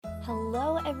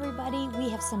Hello, everybody. We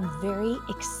have some very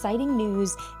exciting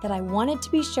news that I wanted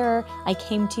to be sure I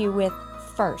came to you with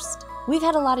first. We've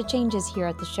had a lot of changes here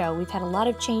at the show. We've had a lot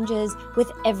of changes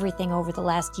with everything over the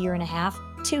last year and a half,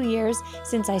 2 years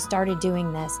since I started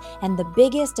doing this. And the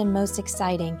biggest and most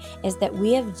exciting is that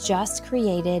we have just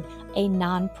created a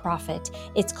nonprofit.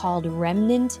 It's called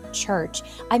Remnant Church.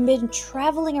 I've been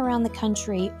traveling around the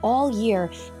country all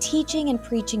year teaching and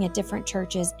preaching at different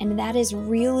churches, and that is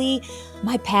really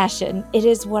my passion. It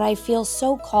is what I feel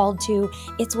so called to.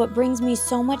 It's what brings me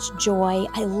so much joy.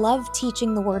 I love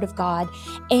teaching the Word of God,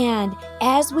 and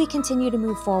as we continue to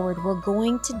move forward, we're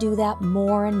going to do that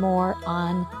more and more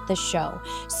on the show.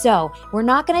 So we're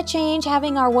not going to change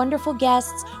having our wonderful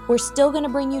guests. We're still going to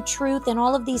bring you truth and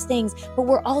all of these things, but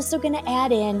we're also going to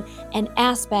add in an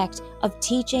aspect of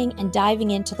teaching and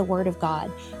diving into the Word of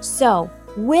God. So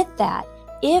with that,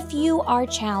 if you are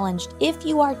challenged, if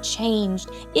you are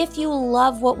changed, if you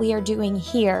love what we are doing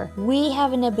here, we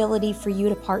have an ability for you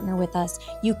to partner with us.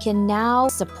 You can now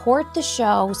support the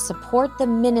show, support the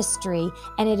ministry,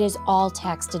 and it is all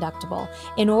tax deductible.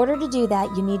 In order to do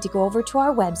that, you need to go over to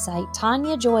our website,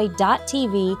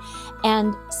 taniajoy.tv,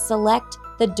 and select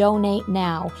the Donate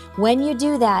Now. When you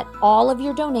do that, all of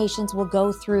your donations will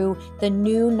go through the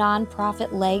new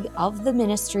nonprofit leg of the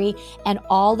ministry, and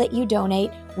all that you donate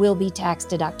will be tax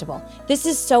deductible. This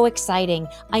is so exciting.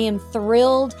 I am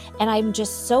thrilled, and I'm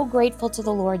just so grateful to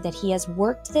the Lord that He has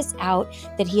worked this out,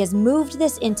 that He has moved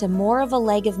this into more of a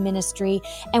leg of ministry,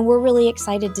 and we're really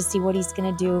excited to see what He's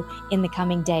going to do in the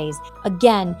coming days.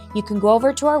 Again, you can go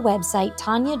over to our website,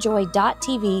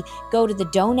 taniajoy.tv, go to the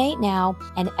Donate Now,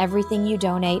 and everything you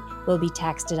donate will be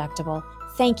tax deductible.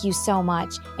 Thank you so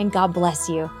much, and God bless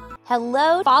you.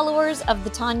 Hello, followers of the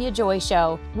Tania Joy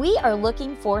Show. We are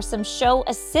looking for some show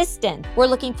assistants. We're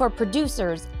looking for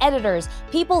producers, editors,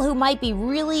 people who might be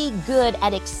really good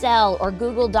at Excel or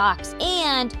Google Docs,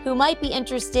 and who might be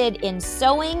interested in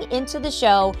sewing into the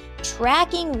show,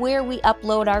 tracking where we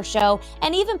upload our show,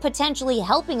 and even potentially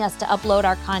helping us to upload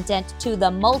our content to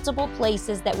the multiple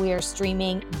places that we are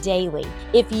streaming daily.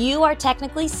 If you are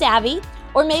technically savvy,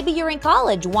 or maybe you're in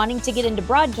college wanting to get into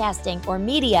broadcasting or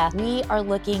media, we are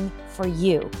looking for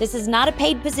you. This is not a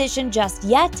paid position just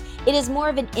yet. It is more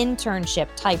of an internship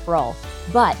type role,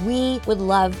 but we would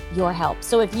love your help.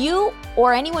 So if you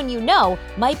or anyone you know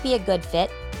might be a good fit,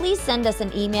 please send us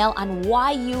an email on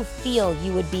why you feel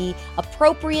you would be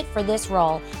appropriate for this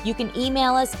role. You can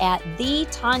email us at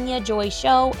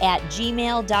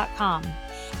thetaniajoyshow@gmail.com.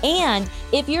 And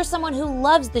if you're someone who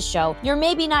loves the show, you're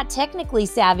maybe not technically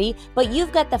savvy, but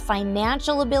you've got the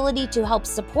financial ability to help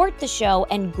support the show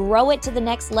and grow it to the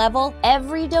next level,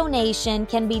 every donation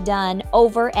can be done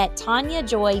over at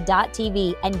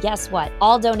taniajoy.tv. And guess what?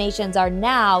 All donations are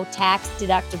now tax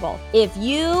deductible. If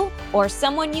you or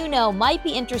someone you know might be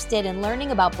interested in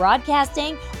learning about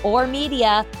broadcasting or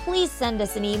media, please send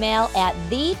us an email at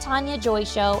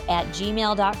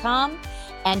thetaniajoyshow@gmail.com.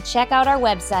 and check out our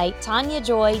website,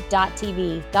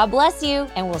 taniajoy.tv. God bless you,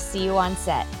 and we'll see you on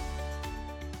set.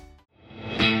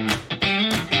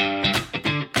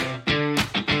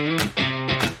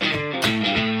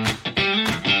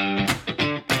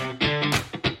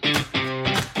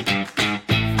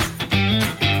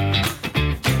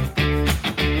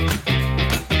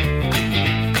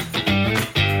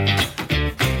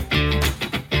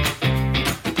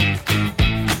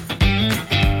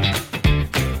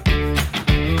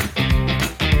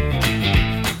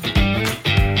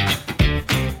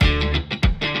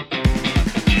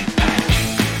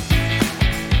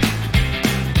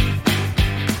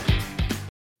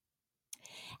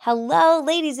 Hello,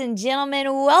 ladies and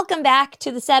gentlemen. Welcome back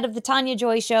to the set of the Tania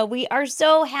Joy Show. We are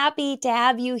so happy to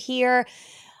have you here.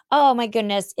 Oh my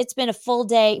goodness, it's been a full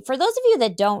day. For those of you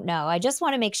that don't know, I just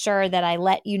want to make sure that I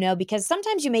let you know, because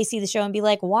sometimes you may see the show and be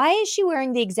like, why is she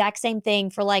wearing the exact same thing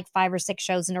for like 5 or 6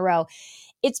 shows in a row?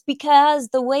 It's because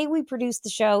the way we produce the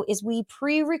show is we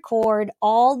pre-record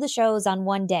all the shows on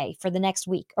one day for the next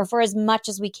week, or for as much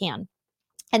as we can.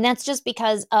 And that's just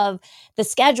because of the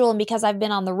schedule, and because I've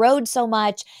been on the road so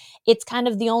much. It's kind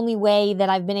of the only way that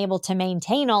I've been able to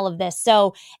maintain all of this.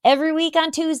 So every week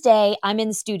on Tuesday, I'm in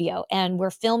the studio and we're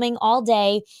filming all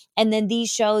day. And then these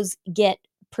shows get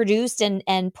produced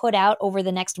and put out over the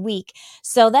next week.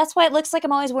 So that's why it looks like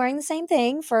I'm always wearing the same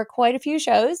thing for quite a few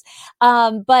shows.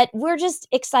 But we're just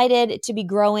excited to be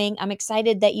growing. I'm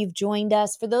excited that you've joined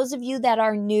us. For those of you that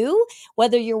are new,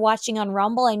 whether you're watching on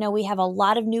Rumble, I know we have a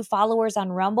lot of new followers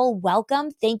on Rumble.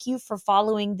 Welcome. Thank you for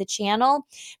following the channel.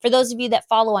 For those of you that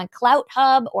follow on Clout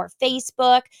Hub or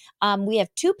Facebook, we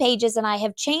have 2 pages, and I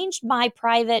have changed my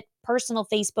private personal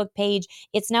Facebook page.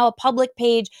 It's now a public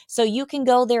page, so you can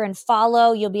go there and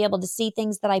follow. You'll be able to see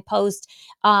things that I post.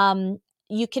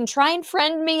 You can try and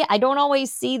friend me. I don't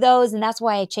always see those, and that's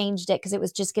why I changed it, because it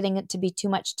was just getting it to be too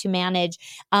much to manage.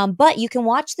 But you can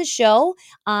watch the show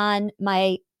on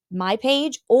my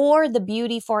page, or the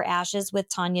Beauty for Ashes with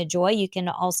Tania Joy. You can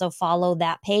also follow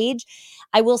that page.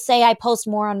 I will say I post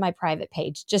more on my private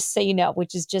page, just so you know,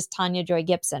 which is just Tania Joy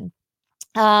Gibson.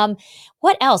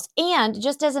 What else? And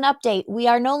just as an update, we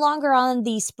are no longer on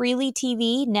the Spreely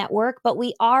TV network, but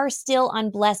we are still on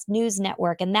Blessed News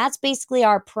Network. And that's basically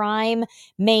our prime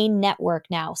main network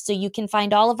now. So you can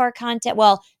find all of our content.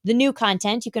 Well, the new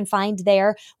content you can find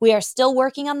there. We are still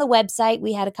working on the website.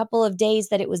 We had a couple of days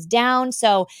that it was down.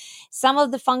 So some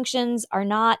of the functions are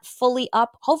not fully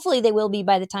up. Hopefully they will be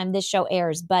by the time this show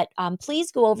airs. But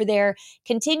please go over there,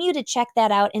 continue to check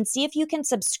that out, and see if you can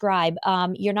subscribe.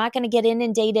 You're not going to get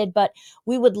inundated, but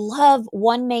we would love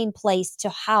one main place to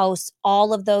house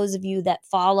all of those of you that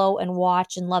follow and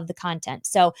watch and love the content.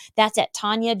 So that's at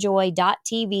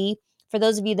taniajoy.tv. For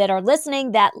those of you that are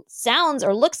listening, that sounds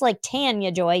or looks like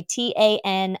Tania Joy,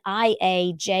 TANIAJOY.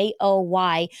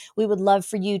 We would love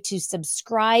for you to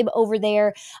subscribe over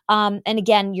there. And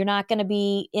again, you're not going to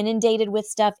be inundated with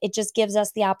stuff. It just gives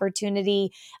us the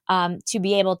opportunity to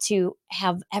be able to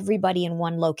have everybody in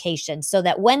one location, so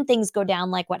that when things go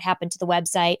down, like what happened to the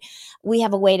website, we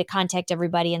have a way to contact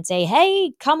everybody and say,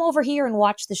 hey, come over here and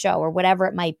watch the show, or whatever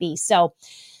it might be. So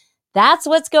that's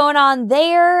what's going on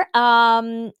there.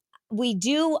 We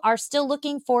are still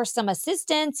looking for some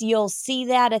assistance. You'll see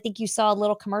that. I think you saw a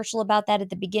little commercial about that at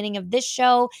the beginning of this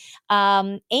show.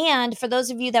 And for those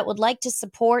of you that would like to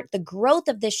support the growth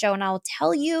of this show, and I'll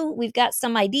tell you, we've got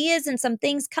some ideas and some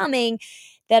things coming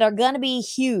that are going to be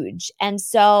huge. And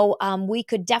so we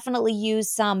could definitely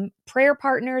use some prayer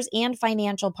partners and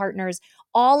financial partners.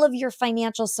 All of your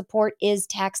financial support is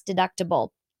tax deductible.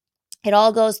 It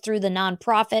all goes through the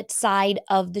nonprofit side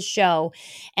of the show.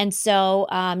 And so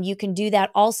you can do that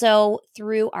also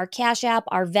through our Cash App,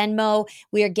 our Venmo.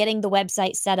 We are getting the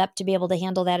website set up to be able to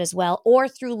handle that as well, or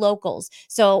through locals.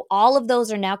 So all of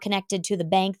those are now connected to the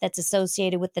bank that's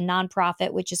associated with the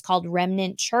nonprofit, which is called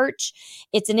Remnant Church.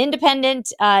 It's an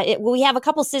independent, we have a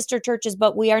couple sister churches,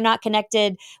 but we are not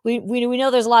connected. We know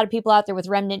there's a lot of people out there with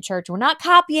Remnant Church. We're not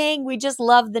copying. We just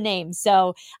love the name.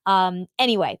 So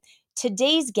anyway,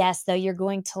 today's guest, though, you're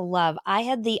going to love. I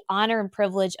had the honor and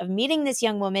privilege of meeting this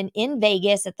young woman in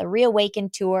Vegas at the Reawaken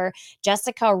Tour,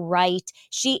 Jessica Wright.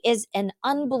 She is an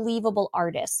unbelievable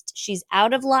artist. She's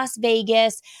out of Las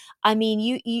Vegas. I mean,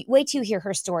 you wait till you hear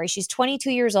her story. She's 22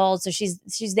 years old, so she's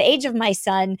the age of my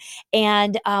son.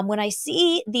 And when I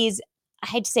see these, I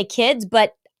hate to say kids,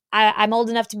 but I'm old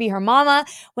enough to be her mama.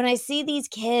 When I see these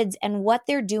kids and what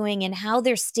they're doing and how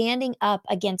they're standing up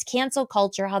against cancel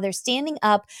culture, how they're standing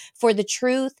up for the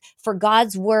truth, for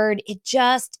God's word, it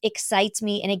just excites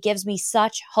me, and it gives me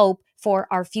such hope for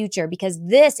our future, because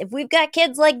if we've got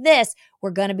kids like this,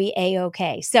 we're going to be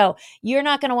A-okay. So you're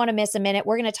not going to want to miss a minute.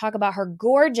 We're going to talk about her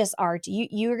gorgeous art.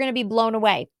 You're going to be blown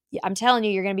away. I'm telling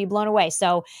you, you're going to be blown away.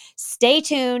 So stay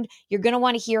tuned. You're going to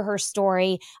want to hear her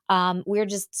story. We're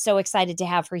just so excited to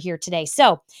have her here today.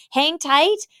 So hang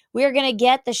tight. We're going to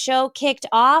get the show kicked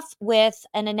off with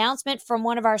an announcement from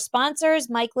one of our sponsors,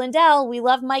 Mike Lindell. We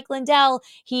love Mike Lindell.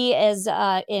 He is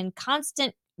in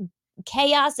constant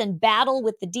chaos and battle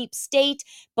with the deep state,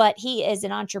 but he is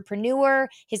an entrepreneur.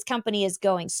 His company is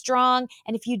going strong.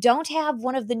 And if you don't have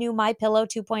one of the new MyPillow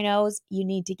 2.0s, you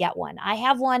need to get one. I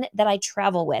have one that I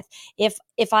travel with. If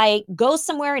I go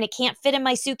somewhere and it can't fit in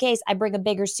my suitcase, I bring a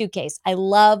bigger suitcase. I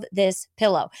love this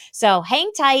pillow. So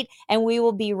hang tight, and we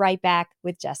will be right back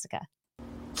with Jessica.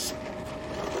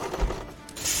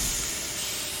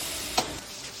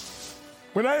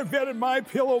 When I invented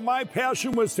MyPillow, my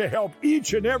passion was to help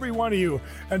each and every one of you.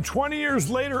 And 20 years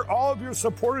later, all of your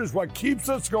support is what keeps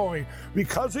us going.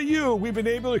 Because of you, we've been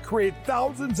able to create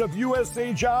thousands of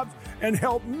USA jobs and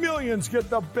help millions get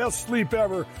the best sleep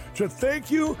ever. To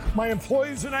thank you, my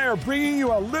employees and I are bringing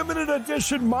you a limited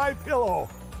edition MyPillow.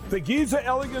 The Giza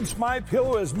Elegance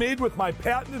MyPillow is made with my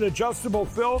patented adjustable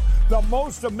fill, the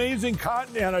most amazing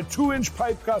cotton, and a 2-inch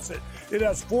pipe gusset. It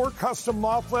has 4 custom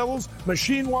loft levels,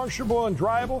 machine washable and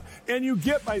dryable, and you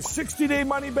get my 60-day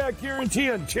money-back guarantee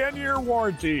and 10-year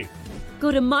warranty. Go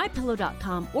to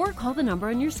MyPillow.com or call the number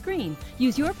on your screen.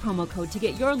 Use your promo code to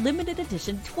get your limited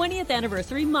edition 20th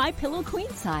anniversary MyPillow queen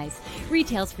size.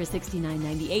 Retails for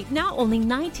 $69.98, now only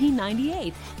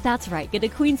 $19.98. That's right, get a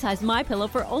queen size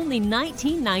MyPillow for only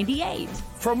 $19.98.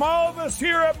 From all of us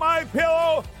here at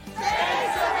MyPillow,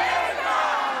 thanks America!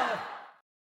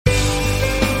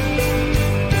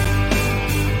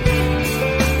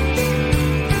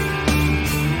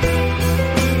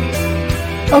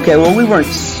 Okay, well, we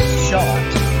weren't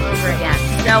shocked. Over again.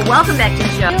 So welcome back to the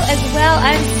show. As well,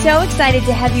 I'm so excited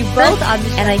to have you both on the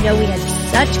show. And I know we had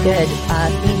such good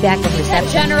feedback and reception.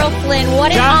 General Flynn,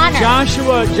 what an honor.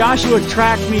 Joshua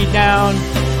tracked me down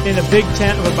in a big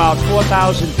tent of about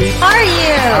 4,000 people. How are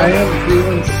you? I am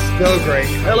feeling so great.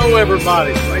 Hello,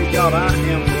 everybody. Thank God I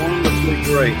am wonderfully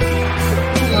great.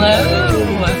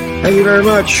 Hello. Thank you very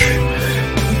much.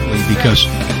 Because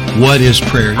what is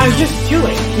prayer? I'm just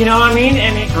Jewish, you know what I mean?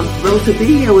 And I'm thrilled to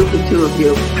be here with the two of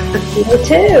you. Me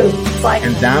too. It's like,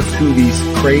 And that's who these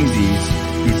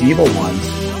crazies, these evil ones.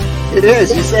 It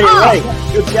is. You said it right.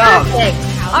 Good job. perfect.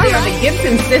 All right, the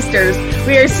Gibson sisters.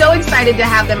 We are so excited to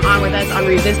have them on with us on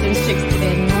Resistance Chicks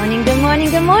today. Good morning, good morning,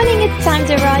 good morning. It's time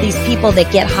to rise. These people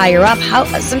that get higher up,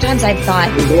 sometimes I've thought,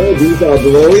 These are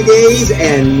glory days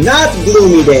and not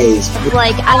gloomy days.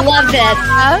 like, I love that.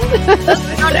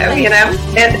 I don't know, you know,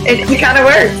 and it kind of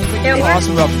works. what's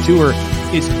awesome about the tour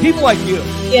is people like you.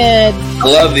 Good. I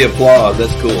love the applause.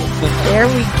 That's cool. There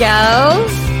we go.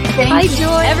 Hi,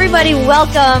 Joy. Everybody,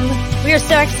 welcome. We are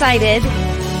so excited.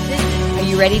 Are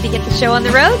you ready to get the show on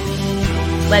the road?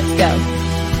 Let's go.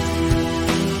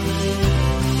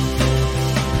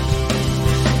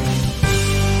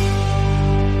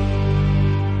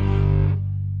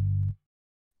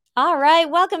 All right,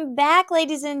 welcome back,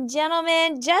 ladies and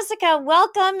gentlemen. Jessica,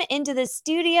 welcome into the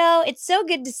studio. It's so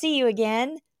good to see you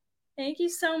again. Thank you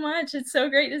so much. It's so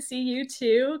great to see you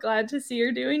too. Glad to see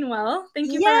you're doing well. Thank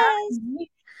you for Yes. having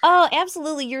me. Oh,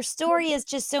 absolutely. Your story is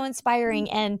just so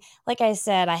inspiring. And like I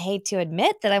said, I hate to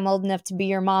admit that I'm old enough to be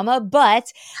your mama,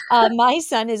 but my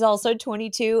son is also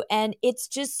 22. And it's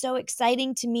just so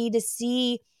exciting to me to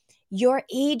see your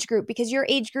age group, because your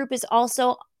age group is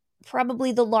also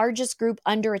probably the largest group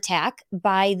under attack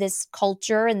by this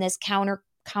culture and this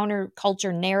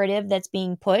counterculture narrative that's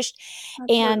being pushed.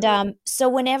 Absolutely. And so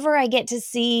whenever I get to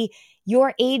see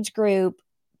your age group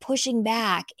pushing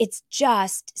back, it's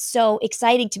just so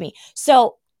exciting to me.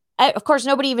 So of course,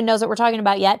 nobody even knows what we're talking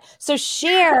about yet. So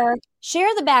share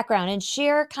the background and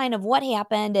share kind of what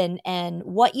happened and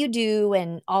what you do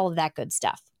and all of that good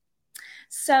stuff.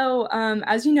 So,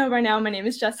 as you know by now, my name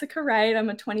is Jessica Wright. I'm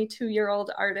a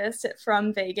 22-year-old artist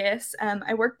from Vegas.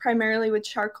 I work primarily with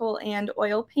charcoal and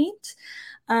oil paint.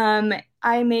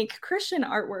 I make Christian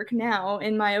artwork now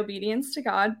in my obedience to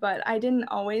God, but I didn't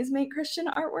always make Christian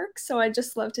artwork. So I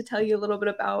just love to tell you a little bit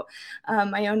about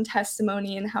my own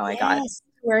testimony and how I got to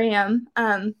where I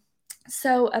am.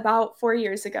 So about 4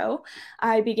 years ago,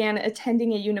 I began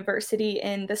attending a university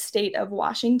in the state of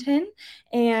Washington.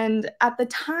 And at the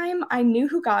time, I knew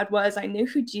who God was. I knew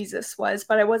who Jesus was,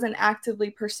 but I wasn't actively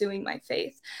pursuing my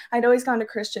faith. I'd always gone to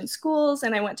Christian schools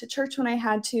and I went to church when I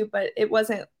had to, but it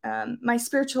wasn't, my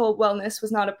spiritual wellness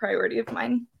was not a priority of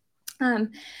mine.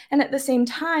 And at the same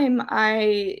time,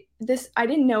 I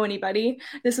didn't know anybody.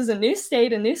 This was a new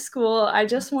state, a new school. I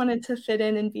just wanted to fit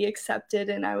in and be accepted.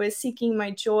 And I was seeking my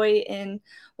joy in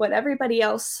what everybody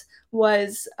else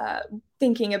was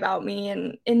thinking about me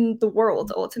and in the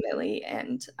world ultimately.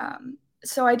 And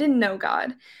so I didn't know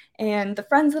God. And the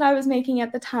friends that I was making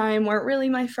at the time weren't really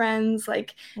my friends.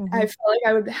 Like I felt like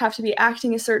I would have to be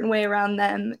acting a certain way around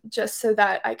them just so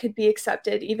that I could be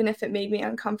accepted, even if it made me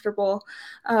uncomfortable.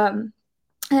 And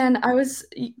I was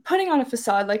putting on a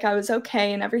facade like I was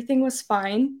okay and everything was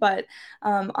fine. But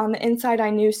on the inside,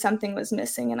 I knew something was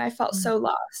missing and I felt so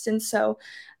lost. And so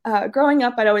growing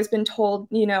up, I'd always been told,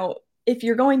 you know, if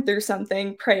you're going through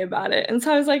something, pray about it. And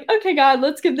so I was like, okay, God,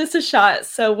 let's give this a shot.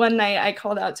 So one night I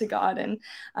called out to God and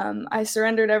I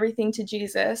surrendered everything to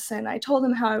Jesus. And I told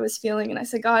him how I was feeling. And I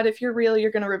said, God, if you're real,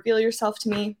 you're going to reveal yourself to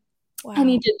me. Wow. And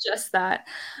he did just that.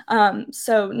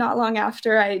 So not long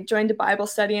after, I joined a Bible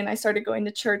study and I started going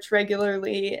to church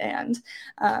regularly. And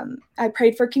I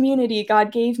prayed for community.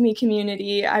 God gave me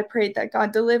community. I prayed that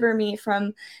God deliver me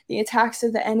from the attacks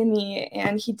of the enemy.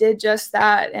 And he did just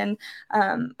that. And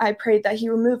I prayed that he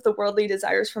removed the worldly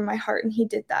desires from my heart. And he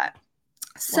did that.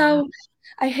 So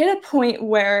I hit a point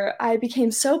where I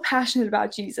became so passionate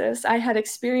about Jesus. I had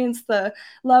experienced the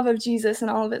love of Jesus in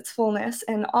all of its fullness.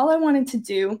 And all I wanted to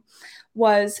do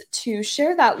was to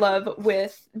share that love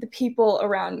with the people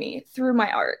around me through my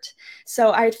art.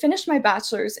 So I had finished my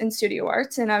bachelor's in studio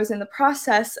arts, and I was in the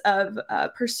process of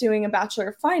pursuing a Bachelor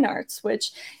of Fine Arts,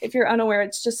 which, if you're unaware,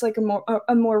 it's just like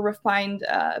a more refined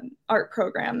art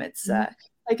program. It's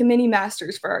like a mini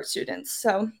master's for art students.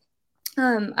 So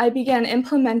I began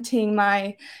implementing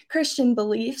my Christian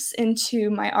beliefs into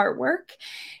my artwork.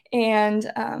 And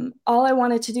all I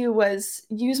wanted to do was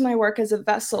use my work as a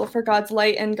vessel for God's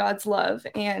light and God's love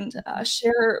and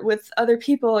share with other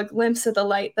people a glimpse of the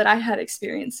light that I had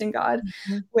experienced in God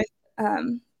with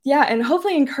yeah, and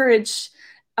hopefully encourage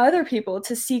other people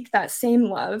to seek that same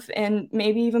love and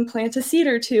maybe even plant a seed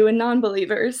or two in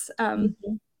non-believers.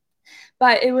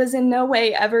 But it was in no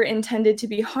way ever intended to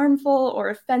be harmful or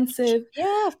offensive.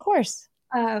 Yeah, of course.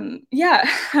 Yeah,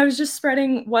 I was just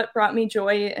spreading what brought me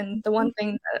joy and the one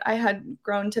thing that I had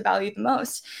grown to value the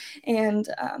most. And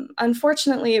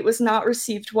unfortunately, it was not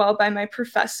received well by my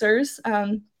professors.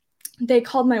 They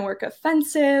called my work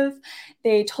offensive.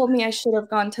 They told me I should have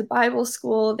gone to Bible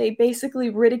school. They basically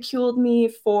ridiculed me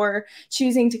for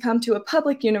choosing to come to a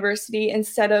public university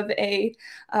instead of a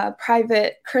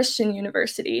private Christian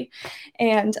university.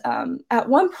 And at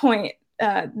one point,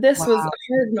 this was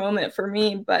a hard moment for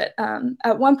me, but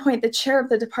at one point, the chair of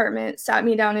the department sat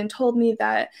me down and told me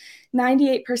that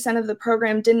 98% of the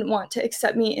program didn't want to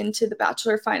accept me into the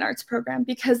Bachelor of Fine Arts program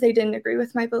because they didn't agree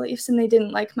with my beliefs and they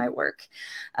didn't like my work.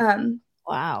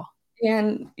 Wow.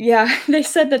 And yeah, they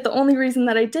said that the only reason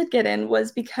that I did get in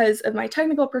was because of my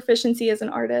technical proficiency as an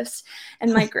artist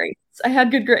and my grades. I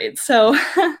had good grades, so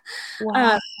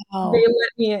wow. They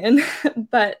let me in.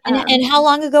 But and how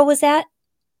long ago was that?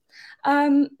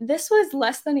 This was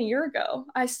less than a year ago.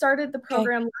 I started the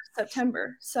program last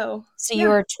September. So you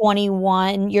were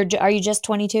 21. Are you just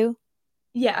 22?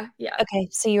 Yeah. Okay,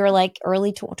 so you were like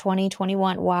early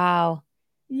 2021. Wow.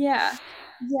 Yeah.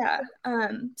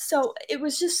 So it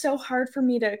was just so hard for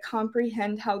me to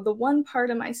comprehend how the one part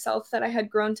of myself that I had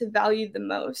grown to value the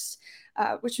most,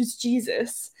 which was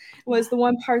Jesus, was the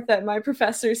one part that my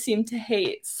professors seemed to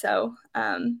hate. So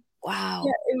wow.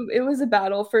 Yeah, it was a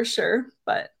battle for sure.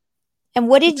 But and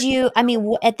what did you, I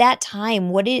mean, at that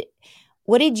time, what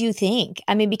did you think?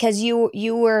 I mean, because you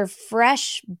were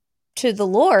fresh to the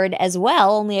Lord as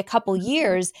well, only a couple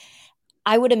years.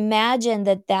 I would imagine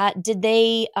that did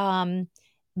they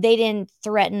didn't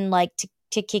threaten like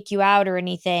to kick you out or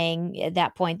anything at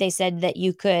that point. They said that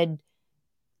you could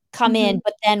come in,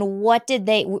 but then what did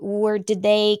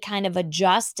they kind of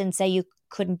adjust and say you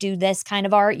couldn't do this kind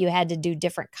of art? You had to do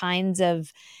different kinds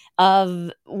of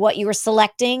what you were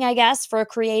selecting, I guess, for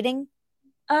creating?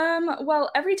 Well,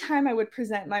 every time I would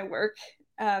present my work,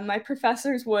 my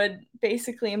professors would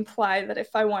basically imply that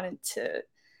if I wanted to,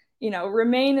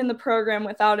 remain in the program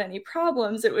without any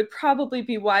problems, it would probably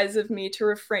be wise of me to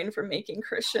refrain from making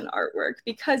Christian artwork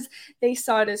because they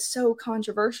saw it as so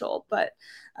controversial. But,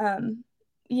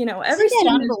 every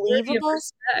student is worthy of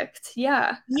respect.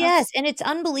 Yeah. Yes, and it's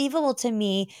unbelievable to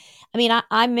me. I mean,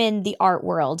 I'm in the art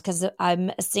world because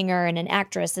I'm a singer and an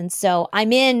actress, and so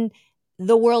I'm in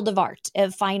the world of art,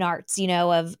 of fine arts,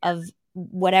 of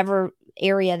whatever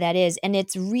area that is. And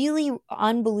it's really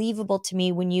unbelievable to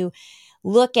me when you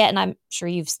look at, and I'm sure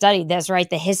you've studied this, right?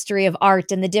 The history of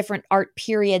art and the different art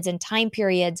periods and time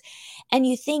periods. And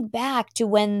you think back to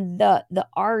when the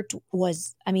art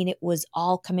was, I mean, it was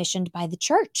all commissioned by the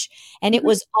church and it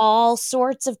was all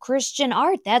sorts of Christian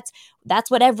art. That's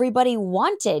what everybody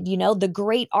wanted, the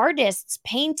great artists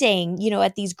painting,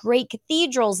 at these great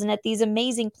cathedrals and at these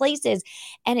amazing places.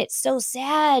 And it's so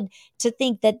sad to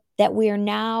think that we are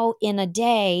now in a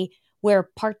day where,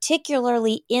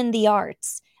 particularly in the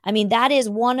arts, I mean, that is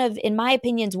in my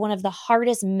opinion, is one of the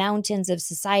hardest mountains of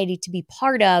society to be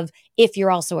part of if you're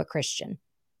also a Christian.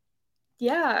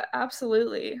 Yeah,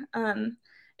 absolutely.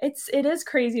 It is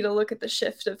crazy to look at the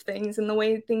shift of things and the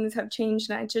way things have changed.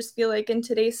 And I just feel like in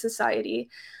today's society,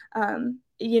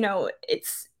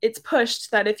 it's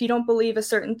pushed that if you don't believe a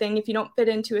certain thing, if you don't fit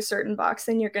into a certain box,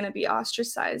 then you're going to be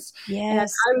ostracized. Yes. And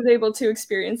I was able to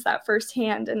experience that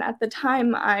firsthand. And at the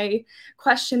time, I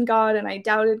questioned God and I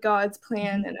doubted God's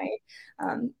plan.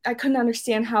 And I couldn't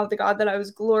understand how the God that I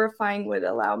was glorifying would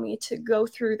allow me to go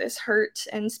through this hurt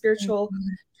and spiritual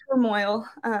turmoil.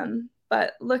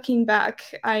 But looking back,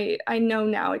 I know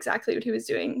now exactly what he was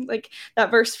doing. Like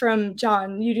that verse from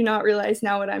John, you do not realize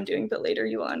now what I'm doing, but later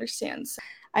you will understand. So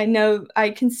I know I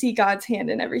can see God's hand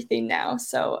in everything now.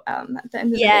 So at the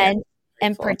end of the day,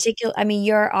 and particular, I mean,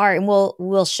 your art, and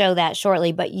we'll show that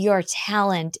shortly, but your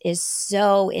talent is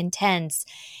so intense.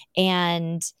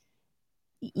 And,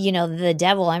 the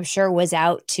devil, I'm sure, was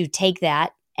out to take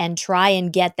that and try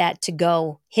and get that to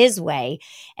go his way.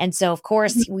 And so, of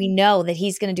course, we know that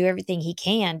he's going to do everything he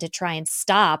can to try and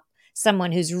stop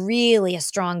someone who's really a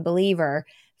strong believer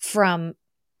from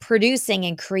producing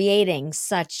and creating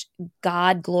such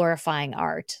God-glorifying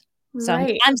art. So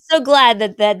right. I'm so glad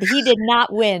that he did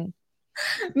not win.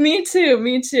 Me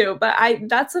too. But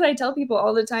that's what I tell people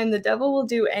all the time. The devil will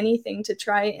do anything to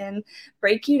try and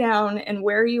break you down and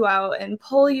wear you out and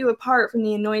pull you apart from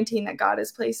the anointing that God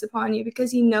has placed upon you,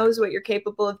 because he knows what you're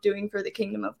capable of doing for the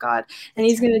kingdom of God. And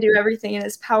he's going to do everything in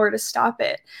his power to stop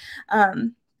it.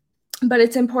 but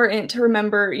it's important to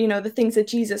remember, the things that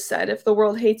Jesus said. If the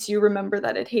world hates you, remember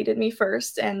that it hated me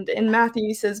first. And in Matthew,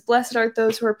 he says, blessed art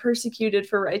those who are persecuted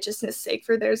for righteousness' sake,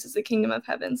 for theirs is the kingdom of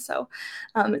heaven. So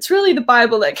it's really the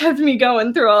Bible that kept me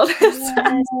going through all this. Yes.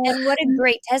 And what a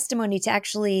great testimony to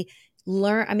actually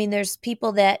learn. I mean, there's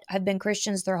people that have been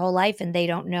Christians their whole life and they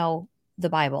don't know the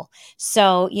Bible.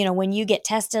 So, when you get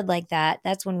tested like that,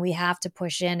 that's when we have to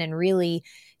push in and really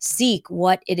seek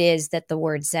what it is that the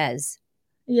word says.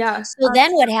 Yeah. So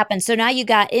then what happened? So now you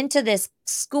got into this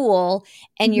school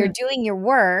and you're doing your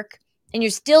work and you're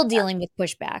still dealing with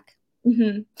pushback.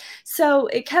 So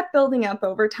it kept building up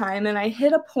over time, and I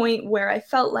hit a point where I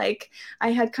felt like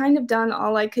I had kind of done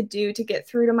all I could do to get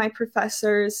through to my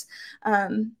professors.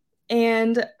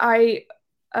 And I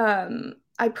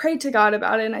prayed to God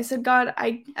about it, and I said, God,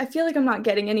 I feel like I'm not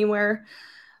getting anywhere.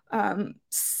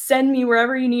 Send me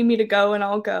wherever you need me to go and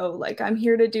I'll go. Like, I'm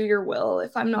here to do your will.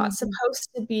 If I'm not supposed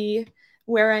to be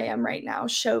where I am right now,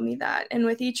 show me that. And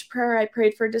with each prayer, I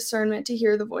prayed for discernment to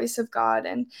hear the voice of God.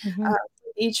 And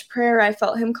each prayer, I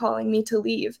felt him calling me to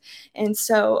leave. And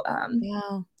so,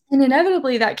 and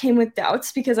inevitably that came with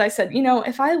doubts, because I said,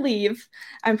 if I leave,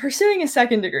 I'm pursuing a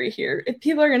second degree here. If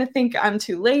people are going to think I'm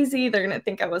too lazy, they're going to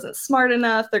think I wasn't smart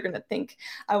enough. They're going to think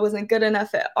I wasn't good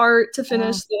enough at art to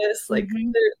finish this. Like,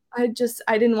 I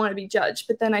didn't want to be judged.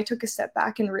 But then I took a step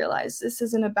back and realized this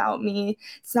isn't about me.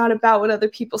 It's not about what other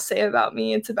people say about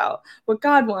me. It's about what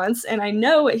God wants. And I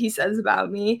know what he says about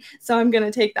me. So I'm going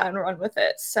to take that and run with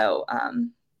it. So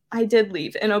I did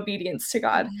leave in obedience to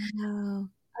God. Wow.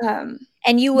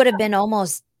 And you would have been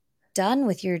almost done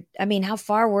with how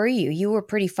far were you? You were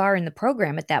pretty far in the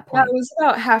program at that point. Yeah, it was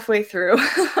about halfway through.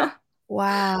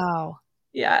 Wow.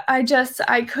 Yeah, I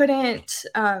couldn't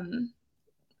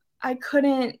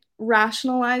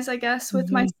rationalize, I guess, with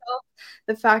myself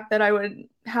the fact that I would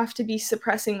have to be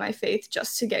suppressing my faith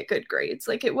just to get good grades.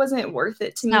 Like, it wasn't worth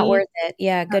it to me. Not worth it.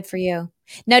 Yeah, good for you.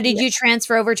 Now, did you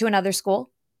transfer over to another school?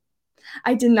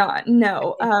 I did not,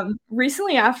 no.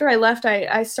 Recently after I left,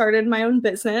 I started my own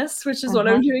business, which is what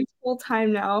I'm doing full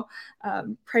time now.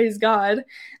 Praise God.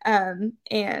 I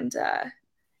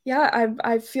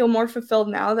feel more fulfilled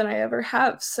now than I ever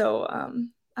have. So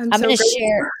I'm going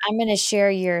to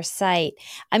share your site.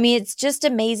 I mean, it's just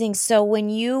amazing. So when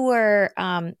you were,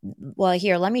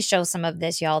 here, let me show some of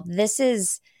this, y'all. This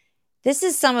is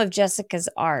some of Jessica's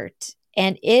art,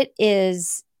 and it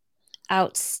is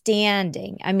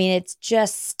outstanding. I mean, it's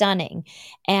just stunning.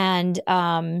 And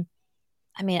I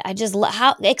just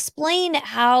explain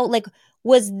how, like,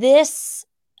 was this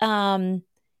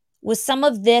was some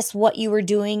of this what you were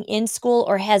doing in school,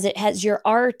 or has your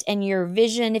art and your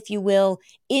vision, if you will,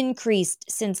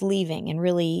 increased since leaving and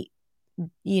really,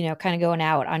 kind of going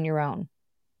out on your own?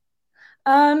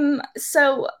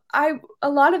 So a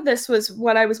lot of this was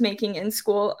what I was making in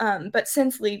school. But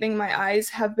since leaving, my eyes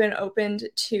have been opened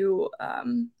to,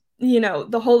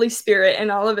 the Holy Spirit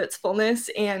and all of its fullness.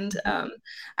 And,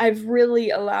 I've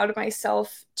really allowed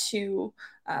myself to,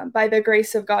 by the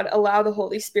grace of God, allow the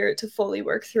Holy Spirit to fully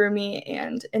work through me.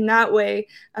 And in that way,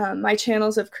 my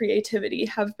channels of creativity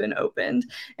have been opened.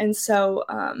 And so,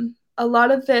 a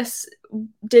lot of this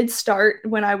did start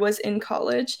when I was in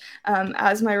college,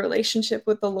 as my relationship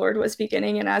with the Lord was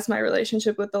beginning, and as my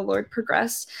relationship with the Lord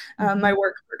progressed, my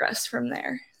work progressed from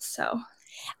there. So,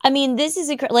 I mean, this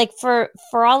is like for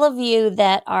all of you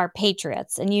that are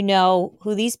patriots and you know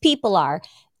who these people are.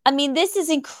 I mean, this is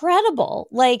incredible.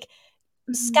 Like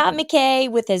Scott McKay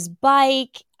with his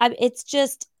bike. It's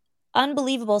just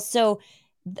unbelievable. So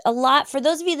for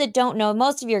those of you that don't know,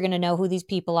 most of you are going to know who these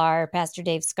people are. Pastor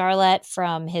Dave Scarlett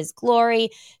from His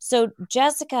Glory. So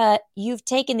Jessica, you've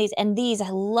taken these, and I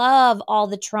love all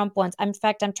the Trump ones. In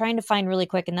fact, I'm trying to find really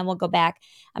quick, and then we'll go back.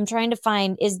 I'm trying to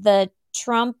find, is the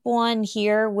Trump one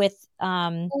here with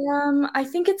I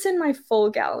think it's in my full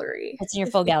gallery. It's in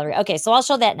your full gallery. Okay, so I'll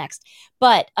show that next.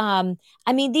 But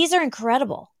these are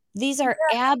incredible. These are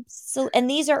absolute, and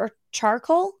these are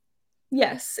charcoal?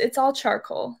 Yes, it's all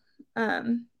charcoal.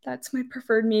 That's my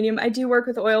preferred medium. I do work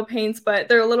with oil paints, but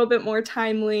they're a little bit more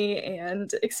timely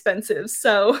and expensive.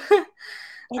 So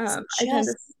it's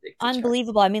just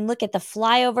unbelievable. I mean, look at the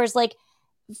flyovers. Like,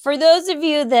 for those of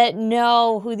you that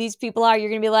know who these people are, you're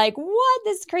going to be like, what?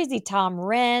 This is crazy. Tom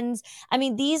Renz. I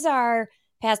mean, these are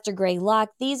Pastor Gray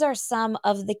Locke. These are some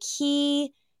of the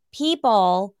key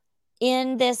people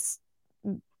in this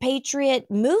patriot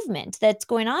movement that's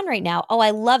going on right now. Oh,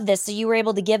 I love this. So you were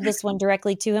able to give this one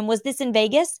directly to him. Was this in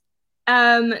Vegas?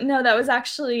 No, that was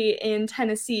actually in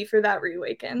Tennessee for that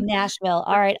Reawaken. Nashville.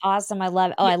 All right. Awesome. I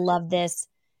love this.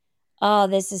 Oh,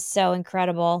 this is so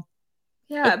incredible.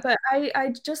 Yeah, but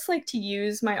I just like to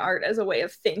use my art as a way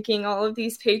of thanking all of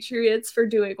these patriots for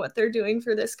doing what they're doing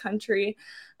for this country,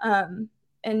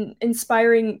 and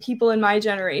inspiring people in my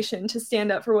generation to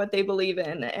stand up for what they believe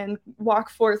in and walk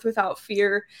forth without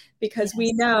fear, because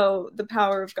we know the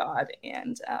power of God,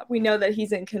 and we know that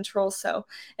He's in control. So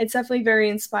it's definitely very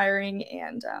inspiring,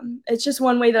 and it's just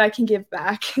one way that I can give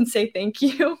back and say thank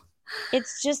you.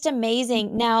 It's just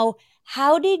amazing. Now,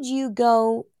 how did you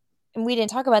go? And we didn't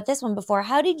talk about this one before.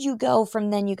 How did you go from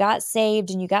then you got saved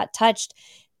and you got touched?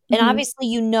 And obviously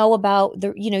you know about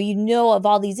you know of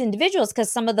all these individuals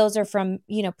because some of those are from,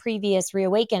 previous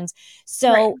reawakens.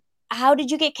 So how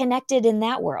did you get connected in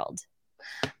that world?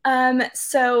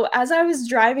 So as I was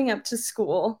driving up to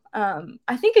school,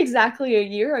 I think exactly a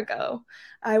year ago,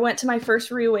 I went to my first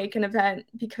Reawaken event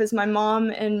because my mom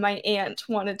and my aunt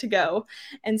wanted to go.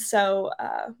 And so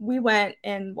we went,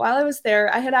 and while I was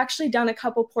there, I had actually done a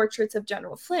couple portraits of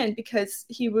General Flynn because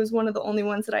he was one of the only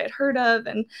ones that I had heard of,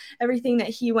 and everything that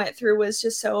he went through was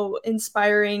just so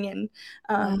inspiring, and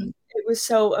it was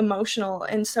so emotional.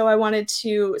 And so I wanted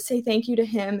to say thank you to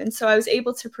him. And so I was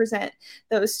able to present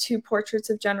those two portraits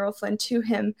of General Flynn to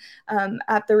him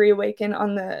at the Reawaken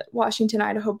on the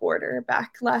Washington-Idaho border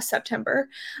back last September.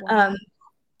 Wow.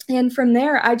 And from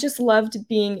there, I just loved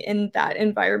being in that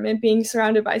environment, being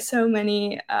surrounded by so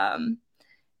many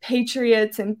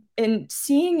patriots, and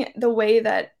seeing the way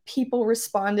that people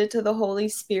responded to the Holy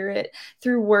Spirit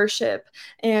through worship,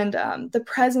 and the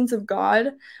presence of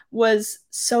God was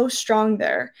so strong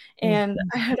there. And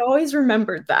I had always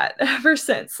remembered that ever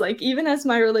since, like, even as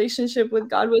my relationship with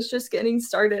God was just getting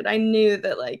started, I knew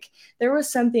that like there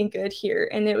was something good here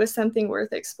and it was something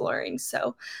worth exploring.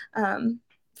 So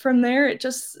from there,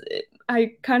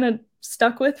 I kind of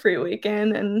stuck with Free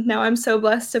Weekend, and now I'm so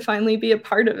blessed to finally be a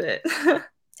part of it.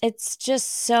 It's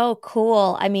just so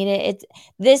cool. I mean,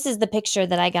 this is the picture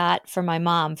that I got from my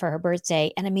mom for her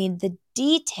birthday. And I mean, the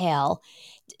detail.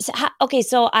 Okay,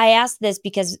 so I asked this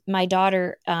because my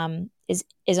daughter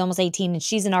is almost 18 and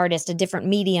she's an artist, a different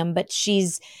medium, but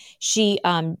she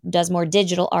does more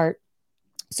digital art.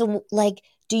 So like,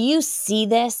 do you see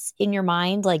this in your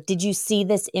mind? Like, did you see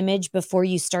this image before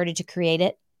you started to create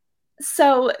it?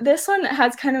 So this one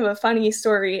has kind of a funny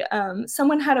story.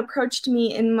 Someone had approached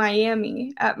me in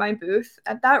Miami at my booth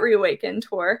at that Reawaken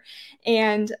tour,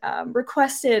 and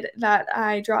requested that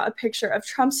I draw a picture of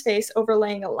Trump's face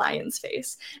overlaying a lion's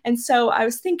face. And so I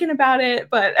was thinking about it,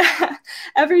 but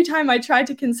every time I tried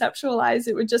to conceptualize,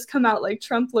 it would just come out like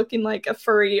Trump looking like a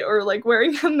furry or like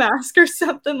wearing a mask or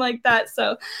something like that.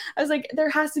 So I was like,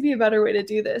 there has to be a better way to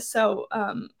do this. So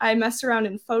I messed around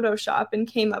in Photoshop and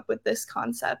came up with this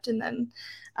concept, and then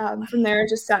from there, I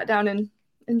just sat down and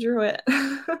drew it.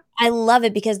 I love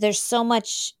it because there's so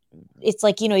much. It's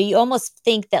like, you almost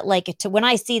think that like when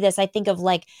I see this, I think of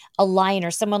like a lion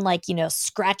or someone like,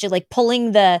 scratching, like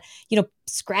pulling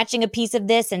scratching a piece of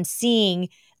this and seeing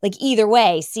like either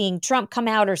way, seeing Trump come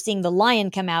out or seeing the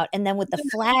lion come out. And then with the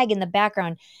flag in the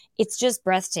background, it's just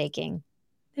breathtaking.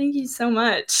 Thank you so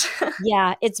much.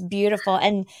 Yeah, it's beautiful.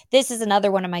 And this is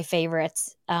another one of my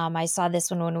favorites. I saw this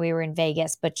one when we were in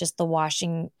Vegas, but just the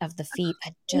washing of the feet.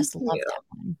 I just love that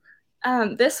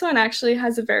one. This one actually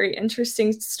has a very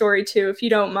interesting story too, if you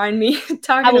don't mind me talking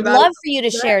about it. I would love for you to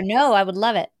share. No, I would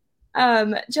love it.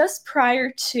 Just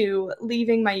prior to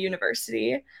leaving my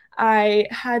university, I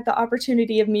had the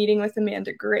opportunity of meeting with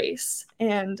Amanda Grace,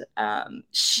 and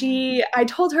I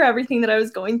told her everything that I was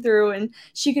going through, and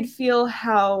she could feel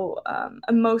how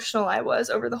emotional I was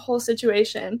over the whole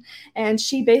situation. And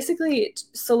she basically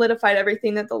solidified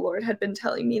everything that the Lord had been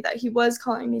telling me, that He was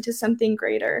calling me to something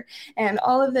greater. And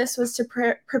all of this was to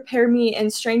prepare me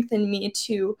and strengthen me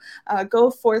to go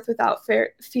forth without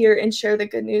fear and share the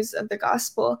good news of the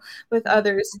gospel with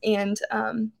others. And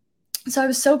so I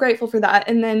was so grateful for that.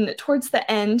 And then towards the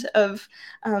end of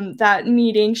that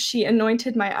meeting, she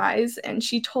anointed my eyes, and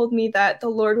she told me that the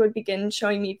Lord would begin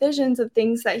showing me visions of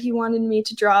things that He wanted me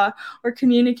to draw or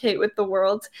communicate with the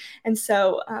world. And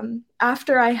so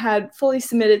after I had fully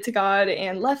submitted to God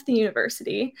and left the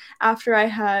university, after I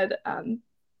had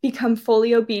become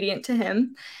fully obedient to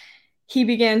Him, He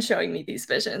began showing me these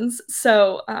visions.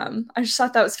 So I just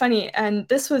thought that was funny. And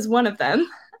this was one of them.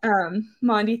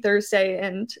 Maundy Thursday,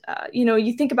 and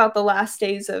you think about the last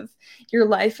days of your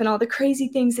life and all the crazy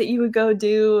things that you would go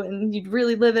do, and you'd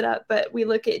really live it up. But we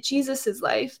look at Jesus's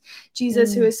life,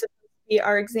 Jesus, who is supposed to be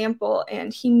our example,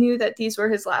 and He knew that these were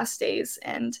His last days,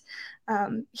 and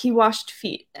He washed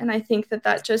feet. And I think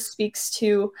that just speaks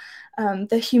to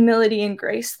the humility and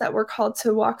grace that we're called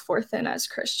to walk forth in as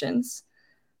Christians.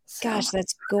 So. Gosh,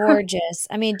 that's gorgeous.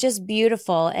 I mean, just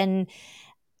beautiful. And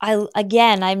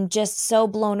I'm just so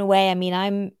blown away. I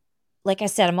mean, like I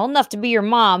said, I'm old enough to be your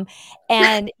mom.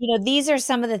 And, these are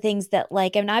some of the things that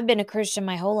and I've been a Christian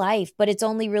my whole life, but it's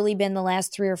only really been the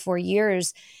last 3 or 4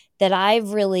 years that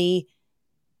I've really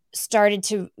started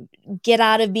to get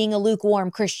out of being a lukewarm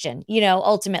Christian,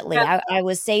 ultimately. I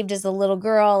was saved as a little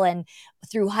girl, and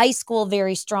through high school,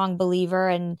 very strong believer,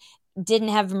 and didn't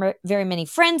have very many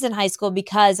friends in high school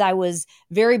because I was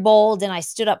very bold and I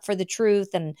stood up for the truth.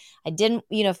 And I didn't,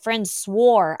 friends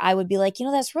swore, I would be like,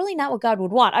 that's really not what God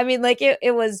would want. I mean,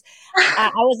 it was, I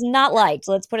was not liked,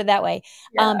 let's put it that way.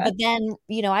 Yeah. But then,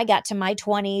 I got to my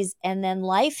 20s and then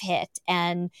life hit,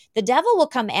 and the devil will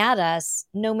come at us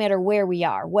no matter where we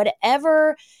are,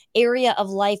 whatever area of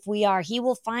life we are. He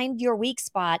will find your weak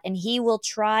spot and he will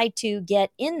try to get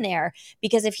in there,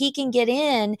 because if he can get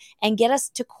in and get us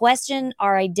to question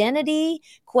our identity,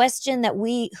 question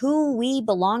who we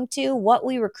belong to, what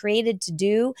we were created to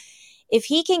do, if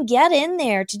he can get in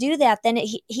there to do that, then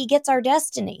he gets our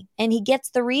destiny and he gets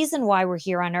the reason why we're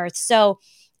here on earth. So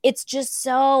it's just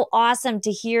so awesome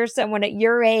to hear someone at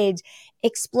your age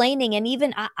explaining. And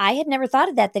even I had never thought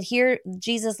of that here,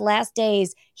 Jesus' last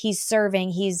days, he's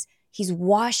serving, he's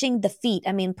washing the feet.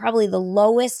 I mean, probably the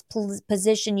lowest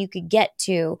position you could get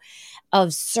to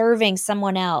of serving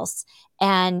someone else.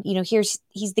 And,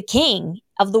 he's the king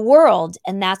of the world,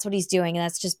 and that's what he's doing. And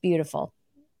that's just beautiful.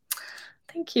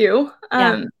 Thank you.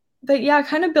 Yeah. But yeah,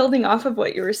 kind of building off of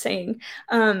what you were saying.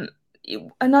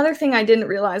 Another thing I didn't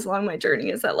realize along my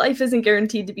journey is that life isn't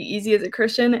guaranteed to be easy as a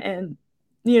Christian, and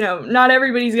not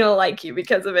everybody's gonna like you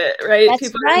because of it, right? That's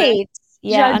People right.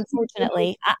 Yeah,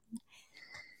 unfortunately.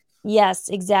 Yes,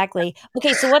 exactly.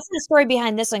 Okay, so what's the story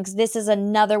behind this one? Because this is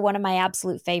another one of my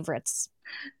absolute favorites.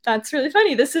 That's really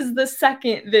funny. This is the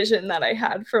second vision that I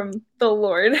had from the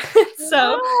Lord.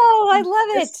 So, I love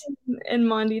it. In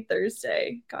Maundy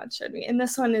Thursday, God showed me. And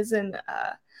this one is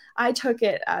I took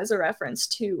it as a reference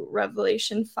to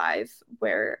Revelation 5,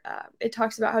 where it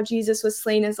talks about how Jesus was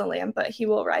slain as a lamb, but he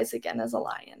will rise again as a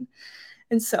lion.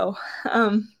 And so,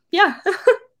 yeah.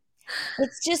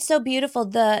 It's just so beautiful.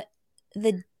 The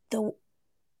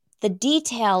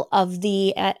detail of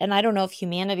and I don't know if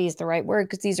humanity is the right word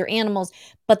because these are animals,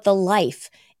 but the life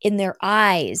in their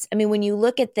eyes. I mean, when I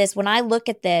look at this,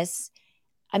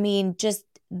 I mean, just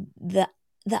the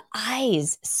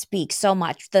eyes speak so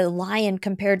much. The lion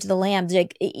compared to the lamb,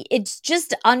 it's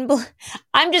just I'm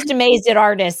just amazed at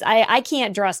artists. I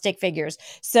can't draw stick figures.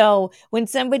 So when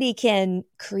somebody can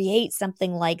create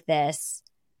something like this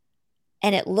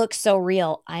and it looks so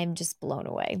real, I'm just blown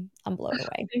away. I'm blown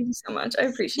away. Thank you so much. I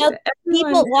appreciate it.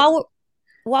 People,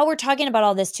 while we're talking about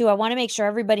all this too, I want to make sure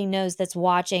everybody knows that's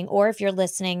watching, or if you're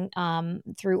listening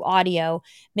through audio,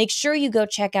 make sure you go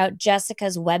check out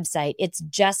Jessica's website. It's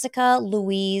Jessica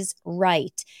Louise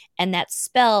Wright, and that's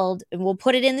spelled, and we'll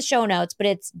put it in the show notes, but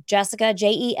it's Jessica,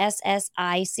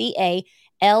 JESSICA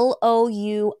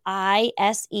LOUISE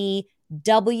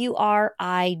WRIGHT.com.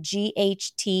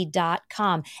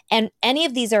 And any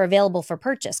of these are available for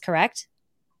purchase, correct?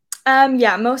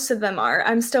 Yeah, most of them are.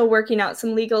 I'm still working out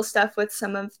some legal stuff with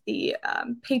some of the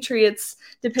Patriots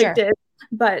depicted. Sure.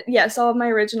 But yes, all of my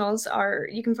originals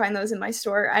you can find those in my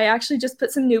store. I actually just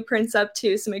put some new prints up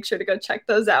too, so make sure to go check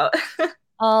those out.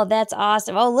 Oh, that's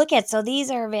awesome. Oh, so these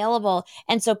are available.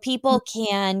 And so people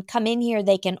can come in here,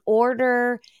 they can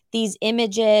order these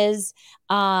images.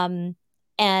 And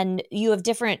do you have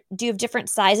different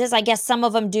sizes? I guess some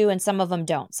of them do and some of them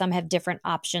don't. Some have different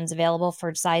options available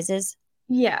for sizes.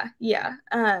 Yeah.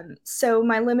 So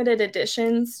my limited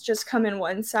editions just come in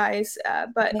one size,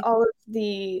 but all of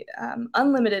the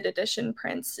unlimited edition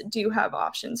prints do have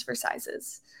options for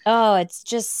sizes. Oh, it's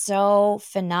just so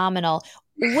phenomenal.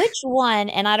 Which one?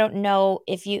 And I don't know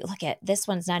if you look at this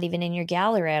one's not even in your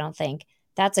gallery, I don't think.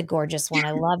 That's a gorgeous one.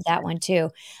 I love that one too.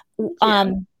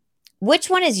 Which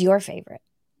one is your favorite?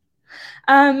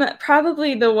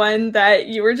 Probably the one that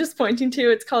you were just pointing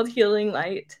to. It's called Healing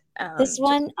Light. This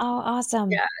one? Oh,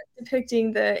 awesome. Yeah,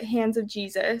 depicting the hands of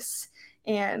Jesus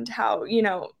and how,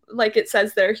 like it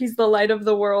says there, he's the light of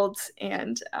the world,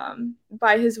 and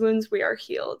by his wounds we are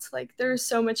healed. Like, there's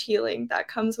so much healing that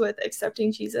comes with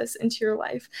accepting Jesus into your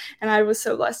life, and I was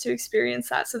so blessed to experience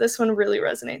that. So this one really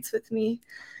resonates with me.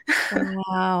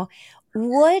 Wow.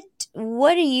 What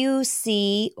do you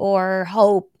see or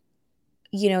hope,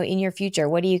 in your future?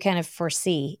 What do you kind of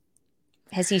foresee?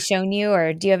 Has he shown you,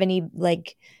 or do you have any,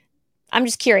 I'm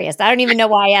just curious. I don't even know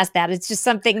why I asked that. It's just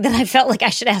something that I felt like I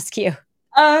should ask you.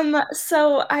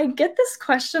 So I get this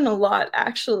question a lot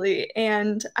actually,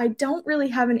 and I don't really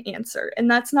have an answer.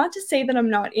 And that's not to say that I'm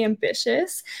not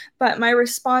ambitious, but my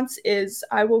response is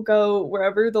I will go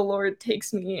wherever the Lord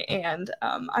takes me, and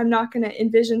I'm not going to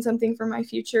envision something for my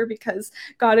future because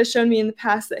God has shown me in the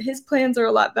past that His plans are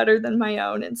a lot better than my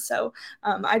own. And so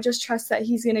I just trust that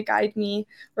He's going to guide me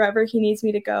wherever He needs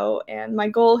me to go. And my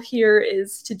goal here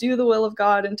is to do the will of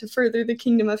God and to further the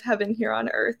kingdom of heaven here on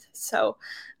earth. So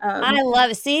I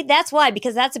love it. See, that's why,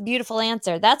 because that's a beautiful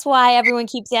answer. That's why everyone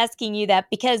keeps asking you that,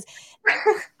 because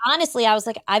honestly, I was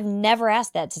like, I've never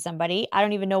asked that to somebody. I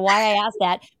don't even know why I asked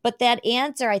that. But that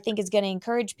answer, I think, is going to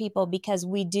encourage people, because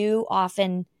we do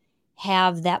often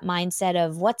have that mindset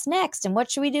of what's next and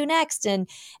what should we do next? And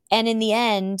in the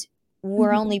end,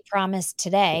 we're only promised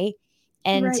today.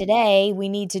 And Right. today we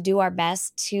need to do our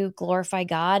best to glorify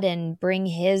God and bring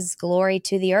His glory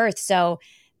to the earth. So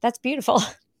that's beautiful.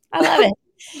 I love it.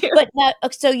 But now,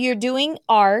 so you're doing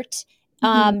art.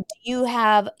 Do you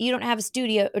don't have a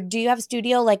studio, or do you have a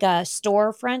studio, like a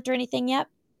storefront or anything yet?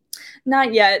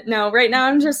 Not yet. No, right now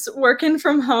I'm just working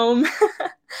from home.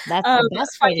 That's the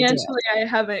best way to do it. Financially, I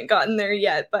haven't gotten there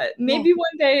yet, but Yeah. maybe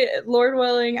one day, Lord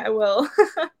willing, I will.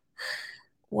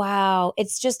 Wow.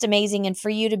 It's just amazing. And for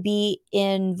you to be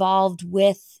involved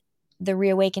with the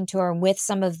Reawaken Tour and with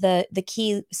some of the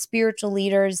key spiritual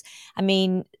leaders, I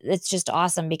mean, it's just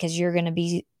awesome, because you're going to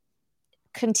be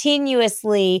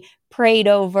continuously prayed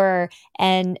over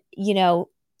and,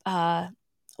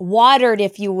 watered,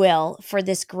 if you will, for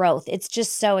this growth. It's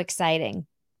just so exciting.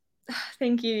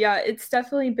 Thank you. Yeah, it's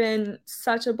definitely been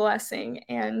such a blessing.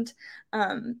 And,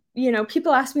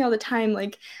 people ask me all the time,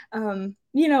 like,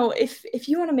 if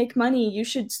you want to make money, you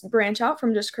should branch out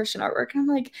from just Christian artwork. And I'm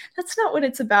like, that's not what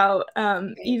it's about.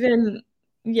 I've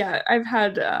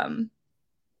had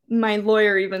my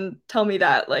lawyer even tell me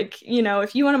that, like,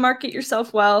 if you want to market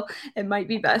yourself well, it might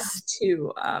be best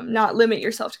to not limit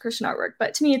yourself to Christian artwork.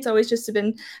 But to me, it's always just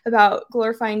been about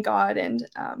glorifying God and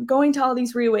going to all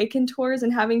these Reawaken tours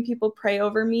and having people pray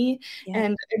over me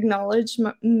and acknowledge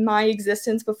my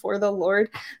existence before the Lord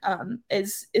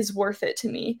is worth it to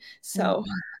me. So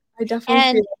I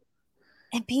definitely feel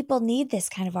and people need this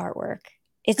kind of artwork.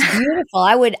 It's beautiful.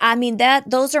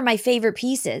 Those are my favorite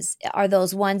pieces, are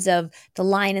those ones of the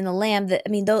lion and the lamb.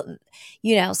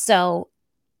 So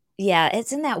yeah,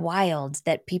 isn't that wild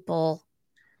that people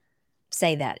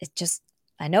say that?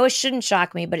 I know it shouldn't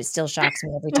shock me, but it still shocks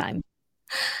me every time.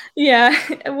 Yeah,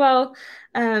 well,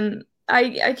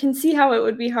 I can see how it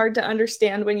would be hard to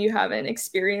understand when you haven't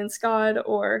experienced God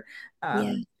or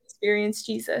experienced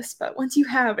Jesus. But once you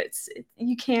have,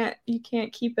 you can't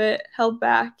keep it held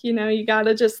back. You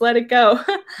gotta just let it go.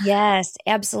 Yes,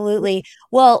 absolutely.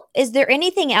 Well, is there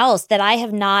anything else that I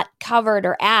have not covered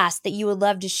or asked that you would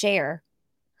love to share?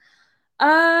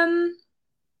 I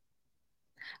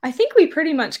think we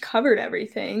pretty much covered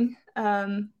everything.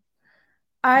 I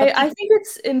think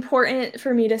it's important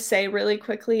for me to say really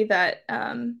quickly that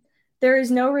there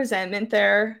is no resentment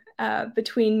there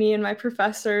between me and my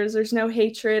professors. There's no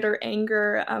hatred or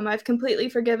anger. I've completely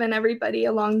forgiven everybody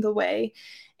along the way.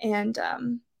 And,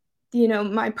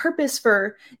 my purpose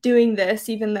for doing this,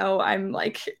 even though I'm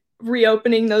like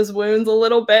reopening those wounds a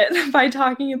little bit by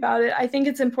talking about it, I think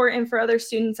it's important for other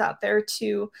students out there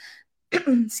to,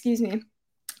 excuse me,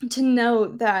 to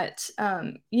know that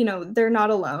they're not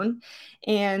alone,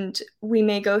 and we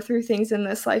may go through things in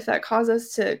this life that cause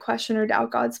us to question or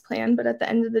doubt God's plan, but at the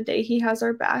end of the day, He has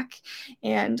our back.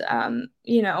 And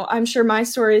I'm sure my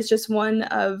story is just one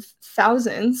of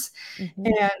thousands.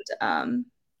 And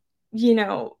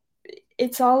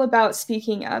it's all about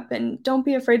speaking up, and don't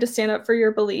be afraid to stand up for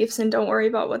your beliefs, and don't worry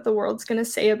about what the world's going to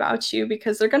say about you,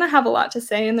 because they're going to have a lot to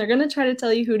say, and they're going to try to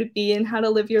tell you who to be and how to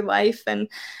live your life. And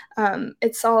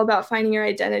it's all about finding your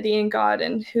identity in God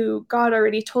and who God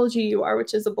already told you are,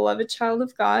 which is a beloved child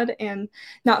of God, and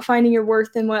not finding your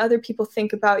worth in what other people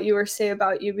think about you or say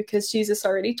about you, because Jesus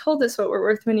already told us what we're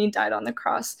worth when He died on the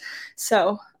cross.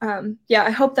 So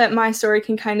I hope that my story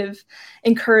can kind of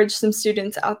encourage some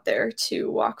students out there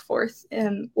to walk forth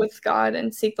with God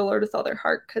and seek the Lord with all their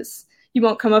heart, because you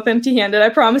won't come up empty-handed. I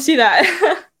promise you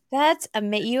that. That's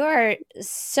amazing. You are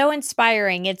so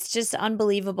inspiring. It's just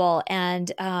unbelievable. And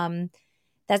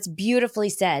that's beautifully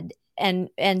said, and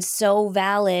so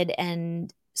valid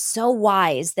and so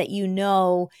wise that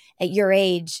at your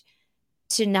age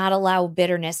to not allow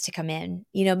bitterness to come in,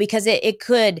 because it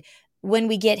could, when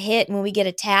we get hit and when we get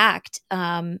attacked,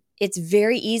 it's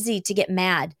very easy to get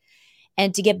mad.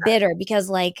 and to get bitter because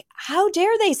like, how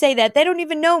dare they say that? They don't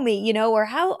even know me, or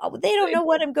how they don't know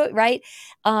what I'm going, right?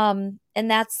 And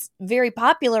that's very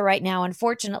popular right now.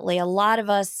 Unfortunately, a lot of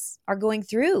us are going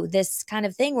through this kind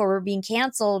of thing where we're being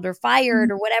canceled or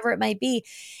fired or whatever it might be.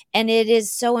 And it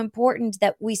is so important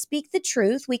that we speak the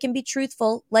truth. We can be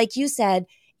truthful, like you said,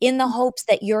 in the hopes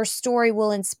that your story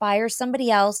will inspire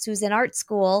somebody else who's in art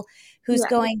school, who's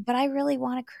going, but I really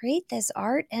want to create this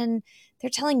art and they're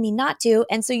telling me not to.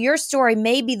 And so your story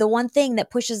may be the one thing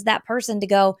that pushes that person to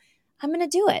go, I'm going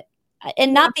to do it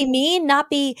and not be mean,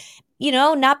 not be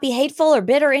hateful or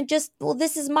bitter and just, well,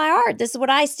 this is my art. This is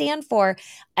what I stand for.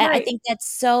 I think that's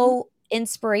so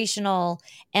inspirational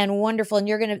and wonderful.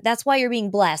 And that's why you're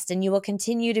being blessed, and you will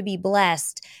continue to be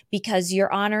blessed because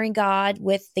you're honoring God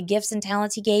with the gifts and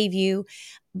talents he gave you,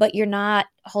 but you're not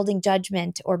holding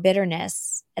judgment or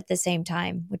bitterness at the same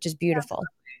time, which is beautiful.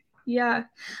 Yeah.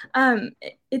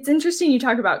 It's interesting you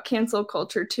talk about cancel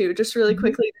culture too, just really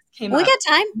quickly. We got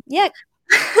time. Yeah.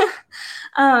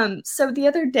 So the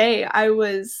other day I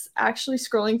was actually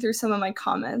scrolling through some of my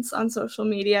comments on social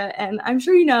media, and I'm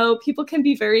sure, people can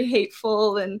be very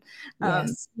hateful and,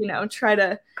 try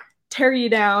to tear you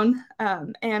down.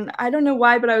 And I don't know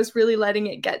why, but I was really letting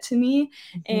it get to me.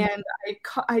 And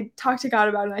I talked to God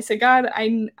about it. And I said, God,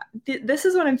 this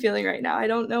is what I'm feeling right now. I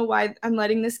don't know why I'm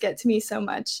letting this get to me so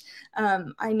much.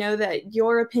 I know that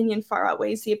your opinion far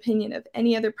outweighs the opinion of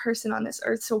any other person on this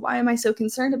earth. So why am I so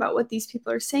concerned about what these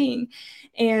people are saying?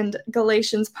 And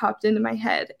Galatians popped into my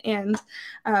head. And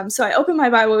so I opened my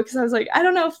Bible because I was like, I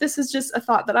don't know if this is just a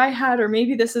thought that I had, or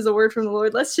maybe this is a word from the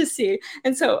Lord. Let's just see.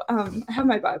 And so I have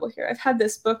my Bible here. I've had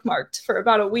this bookmarked for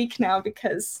about a week now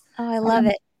because I love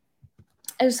it.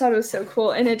 I just thought it was so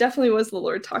cool. And it definitely was the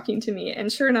Lord talking to me.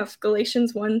 And sure enough,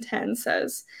 Galatians 1:10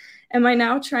 says, am I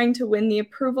now trying to win the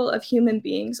approval of human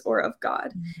beings or of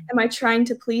God? Am I trying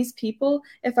to please people?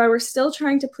 If I were still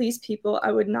trying to please people,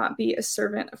 I would not be a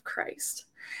servant of Christ.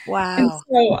 Wow. And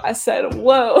so I said,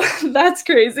 whoa, that's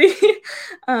crazy.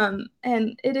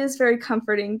 And it is very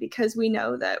comforting because we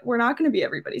know that we're not going to be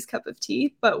everybody's cup of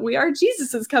tea, but we are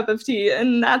Jesus's cup of tea.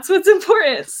 And that's what's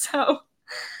important. So.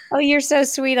 Oh, you're so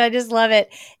sweet. I just love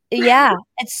it. Yeah,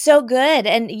 it's so good.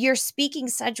 And you're speaking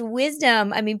such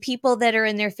wisdom. I mean, people that are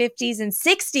in their 50s and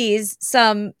 60s,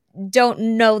 some don't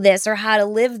know this or how to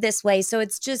live this way. So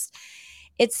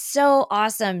it's so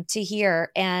awesome to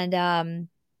hear. And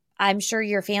I'm sure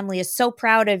your family is so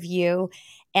proud of you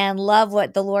and love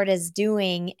what the Lord is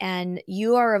doing. And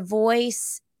you are a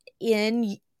voice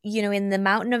in the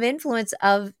mountain of influence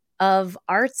of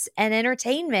arts and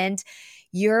entertainment.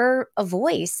 You're a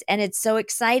voice, and it's so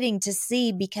exciting to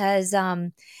see because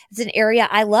it's an area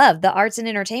I love. The arts and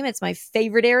entertainment is my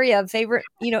favorite area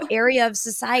of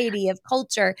society, of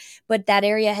culture, but that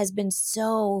area has been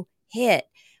so hit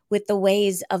with the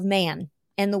ways of man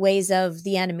and the ways of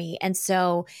the enemy. And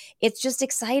so it's just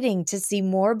exciting to see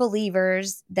more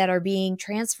believers that are being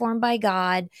transformed by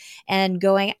God and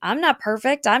going, I'm not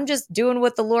perfect. I'm just doing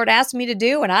what the Lord asked me to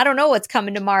do. And I don't know what's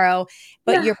coming tomorrow,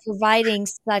 but you're providing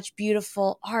such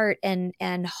beautiful art and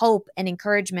hope and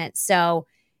encouragement. So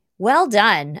well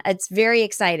done. It's very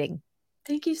exciting.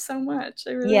 Thank you so much.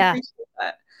 I really appreciate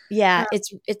that. Yeah,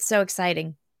 it's so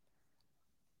exciting.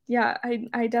 Yeah,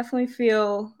 I definitely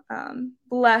feel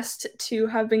blessed to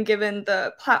have been given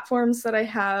the platforms that I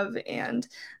have and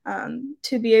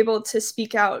to be able to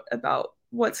speak out about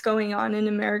what's going on in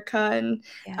America and,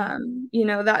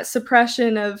 that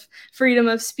suppression of freedom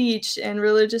of speech and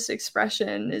religious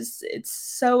expression it's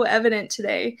so evident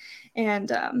today.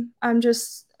 And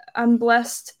I'm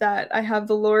blessed that I have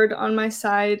the Lord on my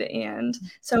side and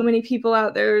so many people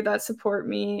out there that support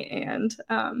me. And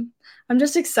I'm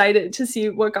just excited to see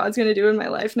what God's going to do in my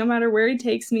life, no matter where he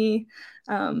takes me,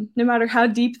 no matter how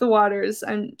deep the waters.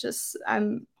 I'm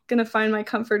going to find my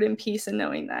comfort and peace in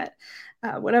knowing that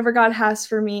whatever God has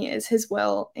for me is his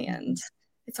will and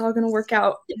it's all going to work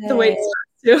out the way it's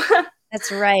supposed to.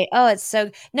 That's right. Oh, it's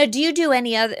so. Now, do you do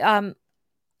any other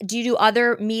do you do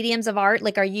other mediums of art?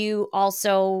 Like, are you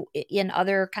also in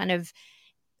other kind of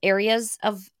areas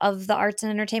of the arts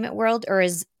and entertainment world, or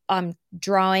is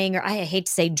drawing, or I hate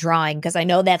to say drawing because I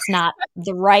know that's not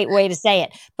the right way to say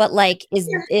it, but like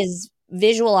is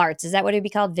visual arts? Is that what it'd be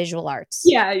called? Visual arts?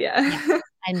 Yeah.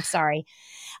 I'm sorry.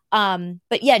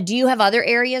 But yeah, do you have other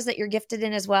areas that you're gifted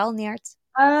in as well in the arts?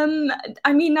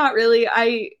 I mean, not really.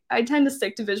 I tend to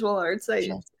stick to visual arts. I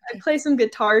play some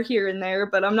guitar here and there,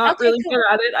 but I'm not really good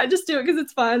at it. I just do it because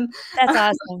it's fun. That's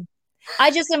awesome.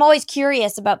 I just am always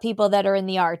curious about people that are in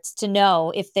the arts to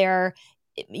know if they're,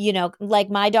 like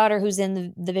my daughter who's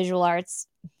in the visual arts.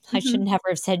 I should never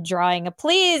have said drawing.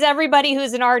 Please, everybody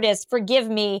who's an artist, forgive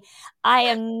me. I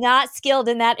am not skilled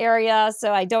in that area,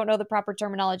 so I don't know the proper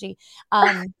terminology.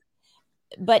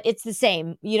 But it's the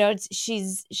same,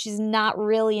 she's not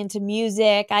really into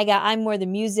music. I'm more the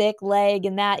music leg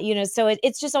and that, so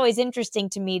it's just always interesting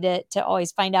to me to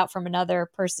always find out from another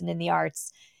person in the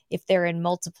arts if they're in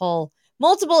multiple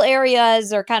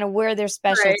areas or kind of where their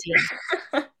specialty is.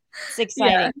 It's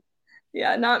exciting.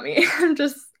 Yeah, not me. I'm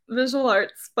just visual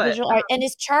arts, but visual art. And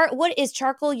what is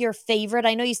charcoal your favorite?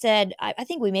 I know you said, I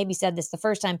think we maybe said this the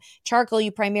first time, charcoal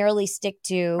you primarily stick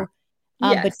to.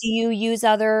 Yes. But do you use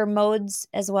other modes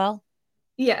as well?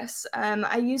 Yes.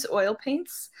 I use oil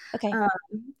paints. Okay.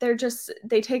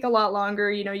 They take a lot longer,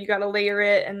 you got to layer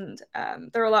it, and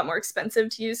they're a lot more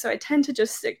expensive to use. So I tend to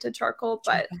just stick to charcoal,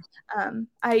 but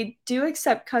I do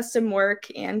accept custom work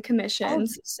and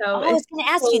commissions. I was going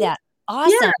to ask you that.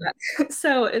 Awesome. Yeah.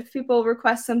 So if people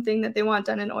request something that they want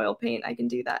done in oil paint, I can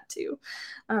do that too.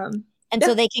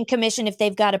 So they can commission if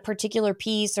they've got a particular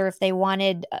piece, or if they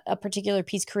wanted a particular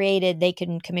piece created, they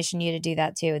can commission you to do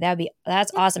that too.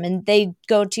 That's awesome. And they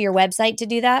go to your website to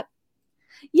do that?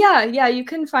 Yeah. You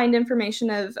can find information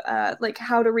of like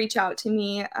how to reach out to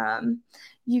me.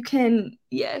 You can,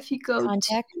 if you go to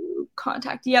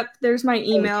contact, there's my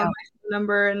email, my phone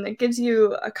number, and it gives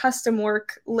you a custom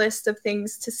work list of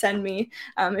things to send me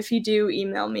if you do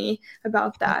email me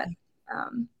about that.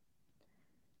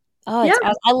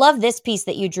 I love this piece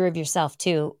that you drew of yourself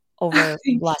too over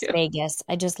Las Vegas.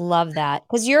 I just love that,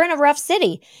 because you're in a rough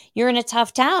city. You're in a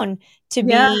tough town to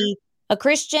be a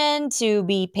Christian, to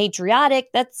be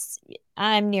patriotic.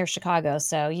 I'm near Chicago,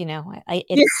 so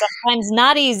it's sometimes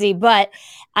not easy, but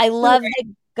I love that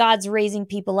God's raising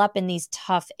people up in these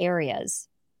tough areas.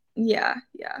 Yeah.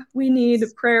 We need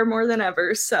prayer more than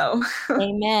ever. So,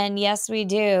 amen. Yes, we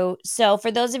do. So,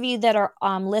 for those of you that are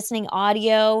listening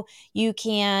audio, you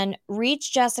can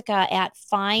reach Jessica at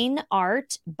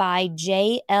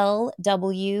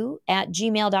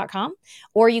fineartbyjlw@gmail.com,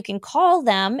 or you can call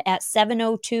them at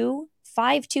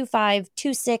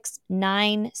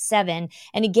 702-525-2697.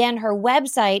 And again, her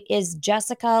website is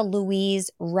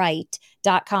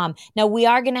jessicalouisewright.com. Now, we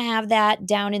are going to have that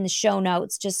down in the show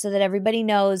notes, just so that everybody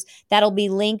knows. That'll be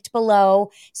linked below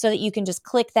so that you can just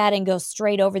click that and go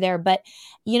straight over there. But,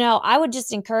 I would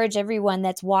just encourage everyone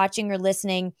that's watching or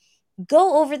listening,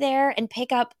 go over there and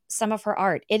pick up some of her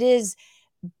art. It is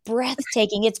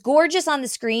breathtaking. It's gorgeous on the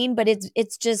screen, but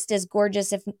it's just as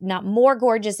gorgeous, if not more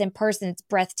gorgeous, in person. It's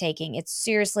breathtaking. It's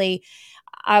seriously,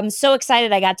 I'm so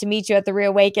excited I got to meet you at the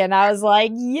Reawaken. I was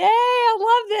like, yay, I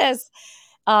love this.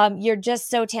 You're just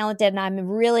so talented, and I'm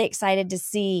really excited to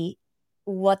see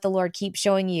what the Lord keeps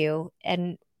showing you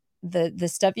and the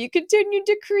stuff you continue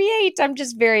to create. I'm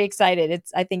just very excited.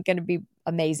 It's, I think, going to be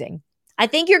amazing. I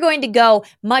think you're going to go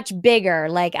much bigger.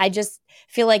 Like, I just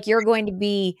feel like you're going to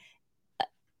be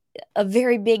a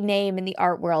very big name in the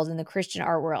art world, in the Christian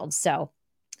art world. So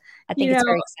I think it's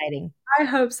very exciting. I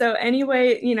hope so.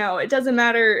 Anyway, it doesn't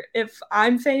matter if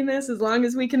I'm famous, as long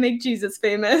as we can make Jesus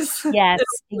famous. Yes.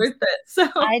 It's worth it. So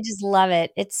I just love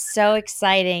it. It's so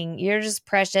exciting. You're just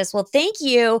precious. Well, thank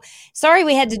you. Sorry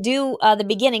we had to do the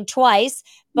beginning twice,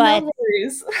 but no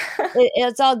worries.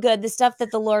 It's all good. The stuff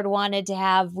that the Lord wanted to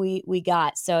have, we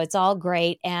got. So it's all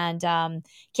great. And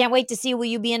can't wait to see. Will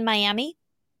you be in Miami?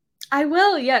 I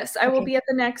will, yes. I will be at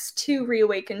the next 2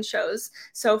 Reawaken shows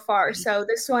so far. So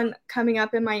this one coming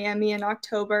up in Miami in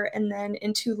October, and then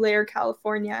in Tulare,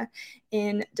 California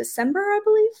in December, I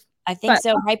believe. I think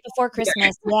so, right before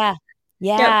Christmas. Yeah.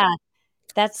 Yep.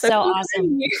 That's so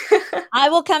awesome. I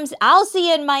will come. I'll see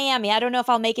you in Miami. I don't know if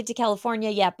I'll make it to California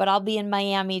yet, but I'll be in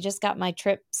Miami. Just got my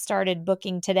trip started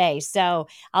booking today. So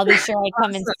I'll be sure I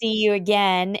come and see you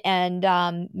again.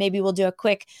 And maybe we'll do a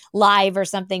quick live or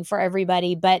something for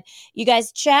everybody. But you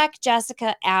guys, check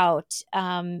Jessica out.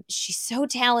 She's so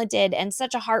talented and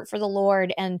such a heart for the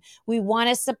Lord. And we want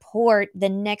to support the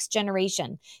next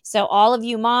generation. So all of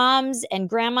you moms and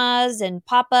grandmas and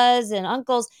papas and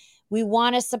uncles, we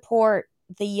want to support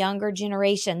the younger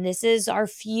generation. This is our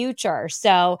future.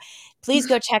 So please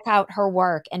go check out her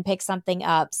work and pick something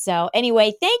up. So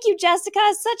anyway, thank you, Jessica.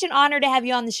 It's such an honor to have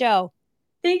you on the show.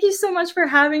 Thank you so much for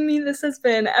having me. This has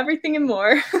been everything and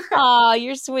more. Oh,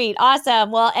 you're sweet.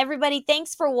 Awesome. Well, everybody,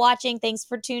 thanks for watching. Thanks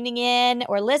for tuning in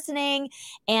or listening.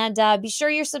 And be sure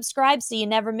you're subscribed so you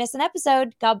never miss an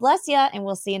episode. God bless you, and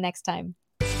we'll see you next time.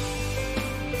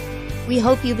 We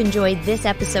hope you've enjoyed this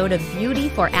episode of Beauty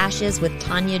for Ashes with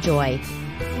Tania Joy.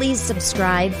 Please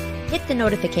subscribe, hit the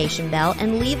notification bell,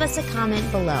 and leave us a comment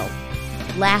below.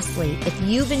 Lastly, if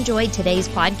you've enjoyed today's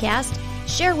podcast,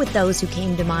 share with those who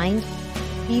came to mind.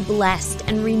 Be blessed,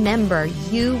 and remember,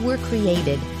 you were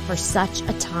created for such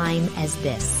a time as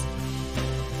this.